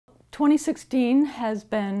2016 has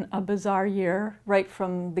been a bizarre year right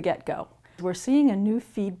from the get-go. We're seeing a new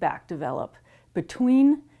feedback develop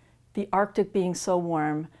between the Arctic being so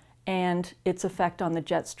warm and its effect on the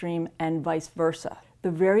jet stream and vice versa. The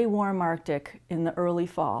very warm Arctic in the early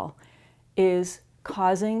fall is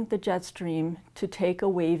causing the jet stream to take a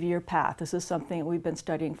wavier path. This is something that we've been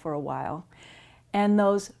studying for a while. And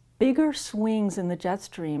those bigger swings in the jet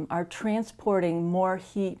stream are transporting more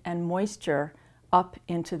heat and moisture up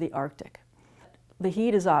into the Arctic. The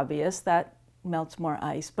heat is obvious, that melts more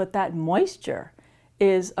ice, but that moisture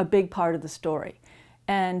is a big part of the story.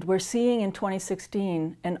 And we're seeing in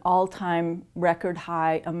 2016 an all-time record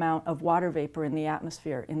high amount of water vapor in the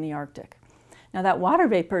atmosphere in the Arctic. Now that water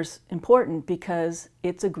vapor is important because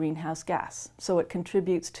it's a greenhouse gas, so it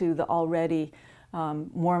contributes to the already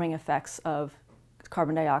warming effects of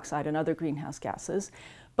carbon dioxide and other greenhouse gases,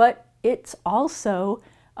 but it's also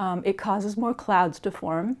it causes more clouds to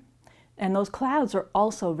form, and those clouds are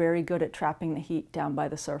also very good at trapping the heat down by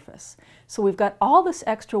the surface. So we've got all this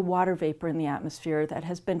extra water vapor in the atmosphere that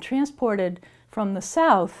has been transported from the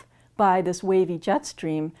south by this wavy jet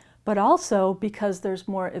stream, but also because there's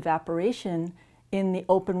more evaporation in the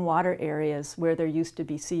open water areas where there used to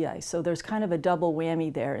be sea ice. So there's kind of a double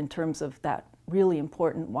whammy there in terms of that really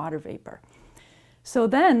important water vapor. So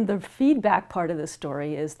then the feedback part of the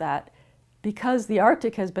story is that because the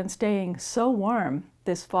Arctic has been staying so warm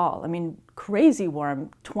this fall, I mean crazy warm,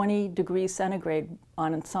 20 degrees centigrade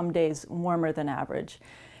on some days warmer than average,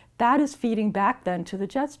 that is feeding back then to the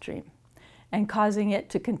jet stream and causing it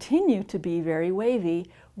to continue to be very wavy,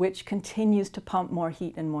 which continues to pump more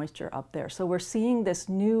heat and moisture up there. So we're seeing this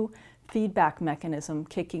new feedback mechanism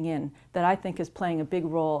kicking in that I think is playing a big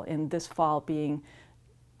role in this fall being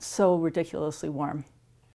so ridiculously warm.